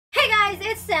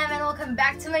it's Sam and welcome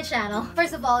back to my channel.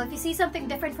 First of all, if you see something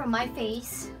different from my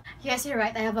face, yes, you're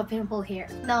right, I have a pimple here.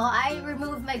 No, I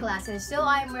removed my glasses, so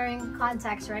I'm wearing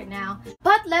contacts right now.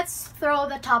 But let's throw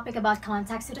the topic about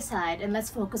contacts to the side and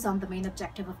let's focus on the main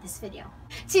objective of this video.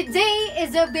 Today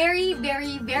is a very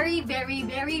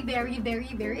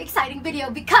exciting video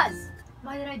because...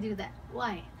 Why did I do that?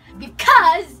 Why?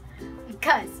 Because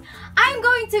I'm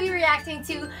going to be reacting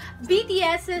to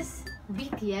BTS's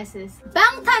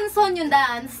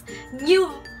Bangtansonyundan's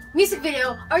new music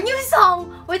video or new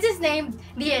song, which is named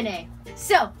DNA.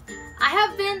 So I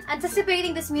have been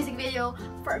anticipating this music video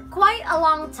for quite a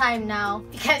long time now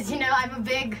because, you know, I'm a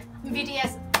big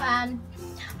BTS fan.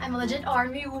 I'm a legit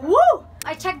ARMY. Woo!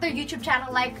 I checked their YouTube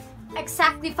channel like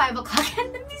exactly 5 o'clock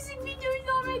and the music video is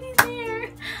already there.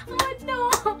 Oh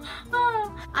no! Oh.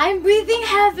 I'm breathing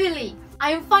heavily.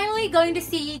 I'm finally going to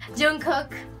see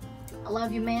Jungkook, I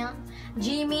love you man,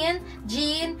 Jimin,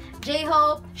 Jin,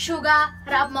 J-Hope, Suga,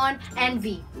 Rapmon, and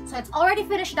V. So it's already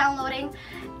finished downloading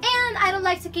and I don't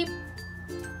like to keep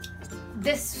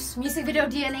this music video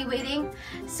DNA waiting.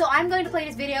 So I'm going to play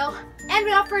this video and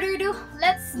without further ado,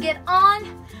 let's get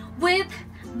on with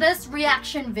this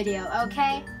reaction video,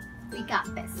 okay? We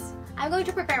got this. I'm going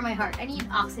to prepare my heart. I need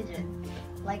oxygen.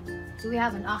 Like, do we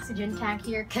have an oxygen tank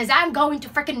here? Cause I'm going to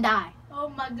freaking die. Oh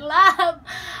my god.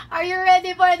 Are you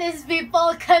ready for this,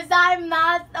 people? Cause I'm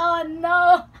not. Oh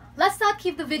no. Let's not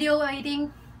keep the video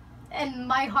waiting and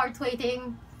my heart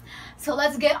waiting. So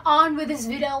let's get on with this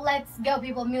video. Let's go,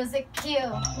 people. Music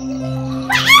cue.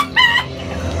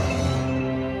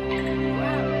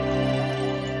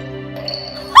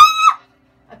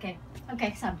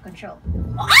 Okay, some control.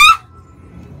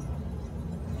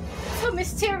 So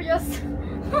mysterious.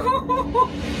 Oh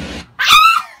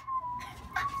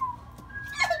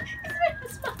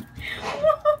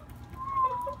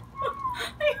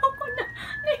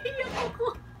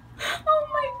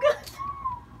my god.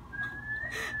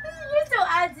 You're so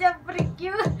handsome, freak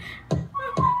you.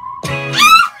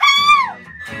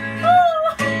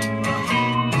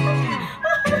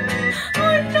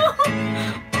 Oh no.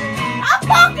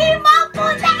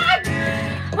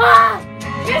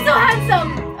 You're so handsome!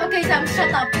 Okay, Sam,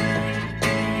 shut up.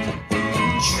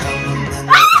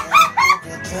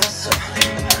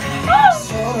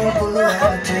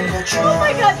 Oh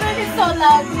my god, that is so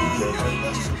loud.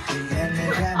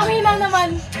 Ang hina naman.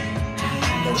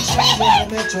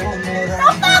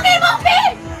 Ang pogi mo,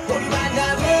 Pin!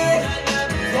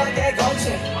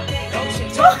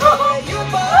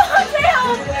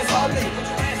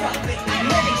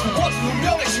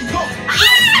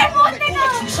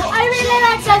 I really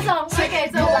like that song. Okay,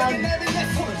 so loud.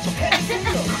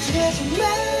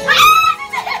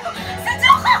 Si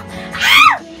Jungkook!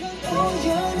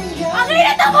 Ang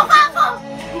init ang mukha ko!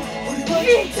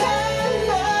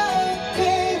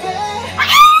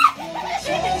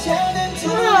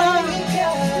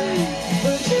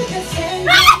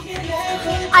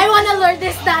 I wanna learn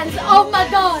this dance. Oh my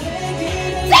god!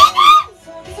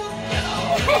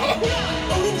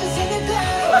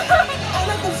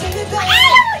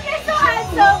 You're so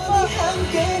handsome!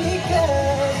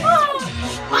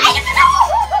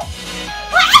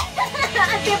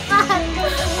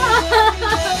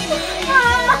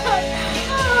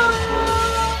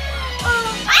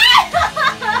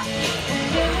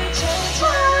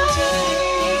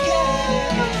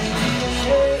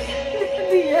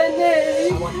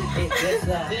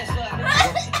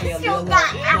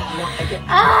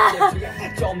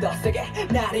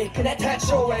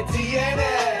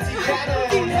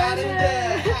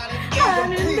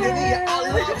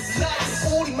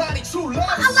 I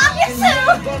love you too!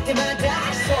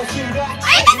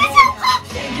 Ay, nasa Jungkook!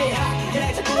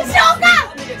 Suga!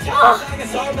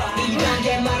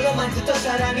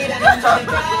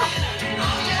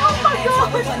 Oh my god!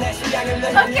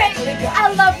 Okay,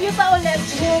 I love you pa ulit.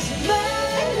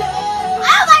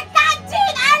 Oh my god,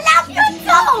 Jin! I love you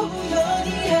too!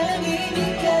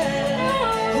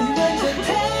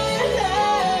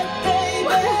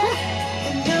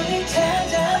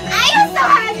 I used to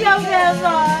have your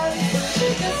memory.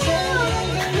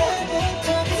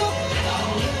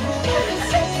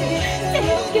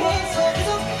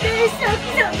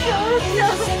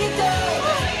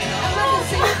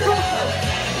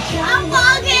 I'm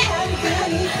bugging!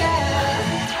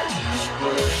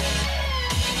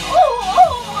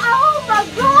 Oh my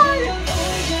god!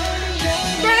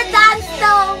 Their dance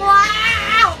though,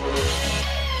 wow!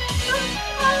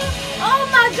 Oh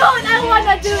my god, I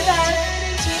wanna do that!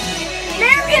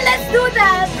 Larry, let's do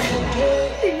that!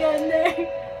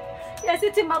 Yes,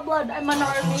 it's in my blood. I'm an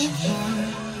ARMY.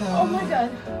 Oh my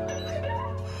god.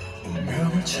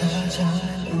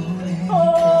 Oh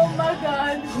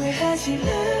Oh my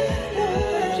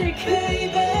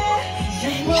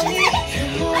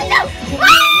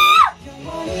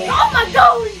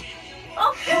god!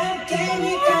 Oh.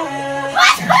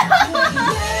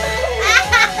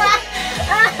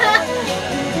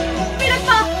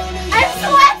 I'm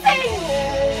sweating!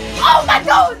 Oh my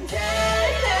god!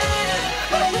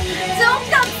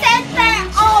 Jungkook Center!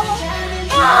 Oh!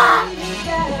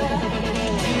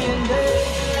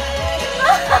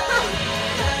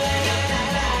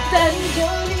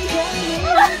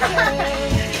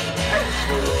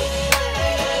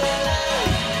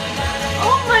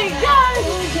 Oh my god!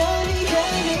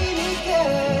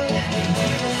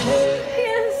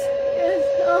 Yes, yes.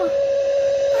 Oh.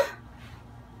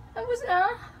 Tapos na.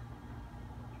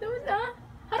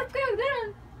 Harap kayo, ganun.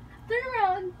 Turn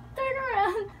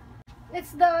around.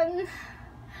 It's done.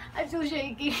 I'm so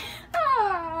shaky.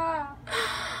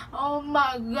 Oh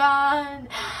my god.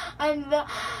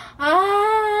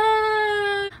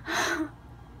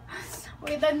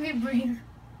 Wait, let me breathe.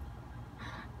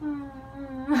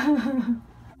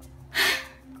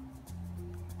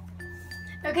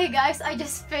 Okay guys, I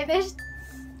just finished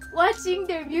watching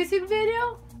their music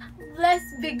video. Bless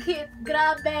Big Hit,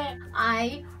 grabe.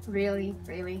 I really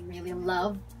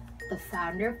love the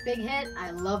founder of Big Hit. I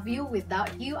love you.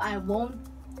 Without you, I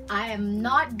am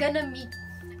not gonna meet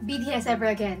BTS ever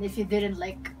again if you didn't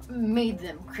like made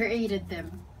them, created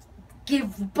them,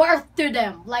 give birth to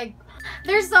them. Like,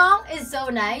 their song is so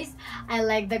nice. I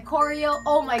like the choreo.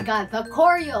 Oh my god, the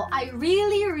choreo. I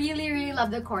really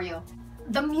love the choreo.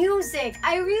 The music.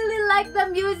 I really like the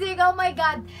music. Oh my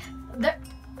god.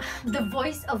 The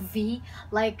voice of V,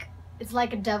 like, it's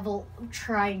like a devil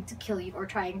trying to kill you or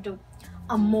trying to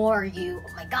amor you.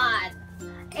 Oh my god.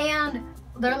 And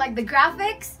they're like the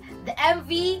graphics, the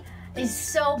MV is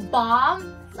so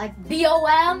bomb. Like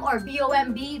BOM or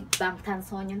BOMB, Bangtan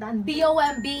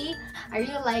BOMB. I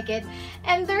really like it.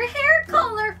 And their hair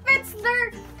color fits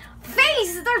their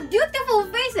face, their beautiful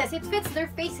faces. It fits their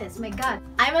faces. My god.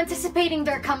 I'm anticipating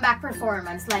their comeback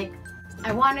performance. Like,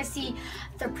 I want to see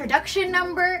their production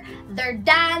number, their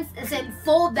dance is in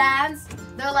full dance.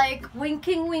 They're like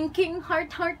winking,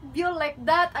 heart, view like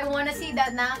that. I want to see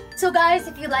that now. So guys,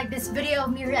 if you like this video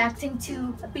of me reacting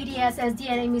to BTS's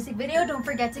DNA music video, don't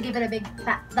forget to give it a big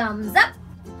fat thumbs up.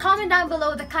 Comment down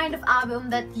below the kind of album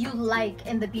that you like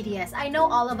in the BTS. I know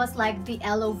all of us like the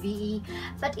LOVE,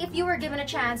 but if you were given a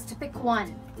chance to pick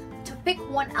one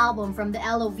album from the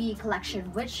LOVE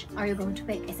collection, which are you going to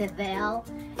pick? Is it the L?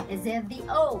 Is it the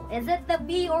O? Is it the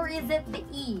B or is it the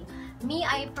E? Me,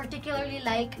 I particularly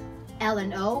like L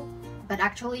and O, but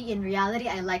actually in reality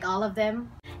I like all of them.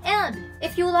 And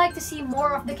if you would like to see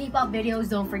more of the K-pop videos,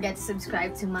 don't forget to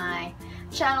subscribe to my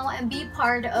channel and be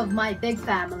part of my big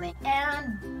family.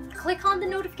 And click on the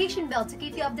notification bell to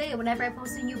keep you updated whenever I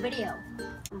post a new video.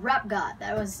 Rap God,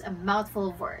 that was a mouthful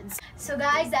of words. So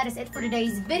guys, that is it for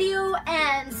today's video,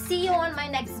 and see you on my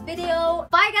next video.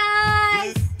 Bye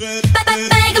guys!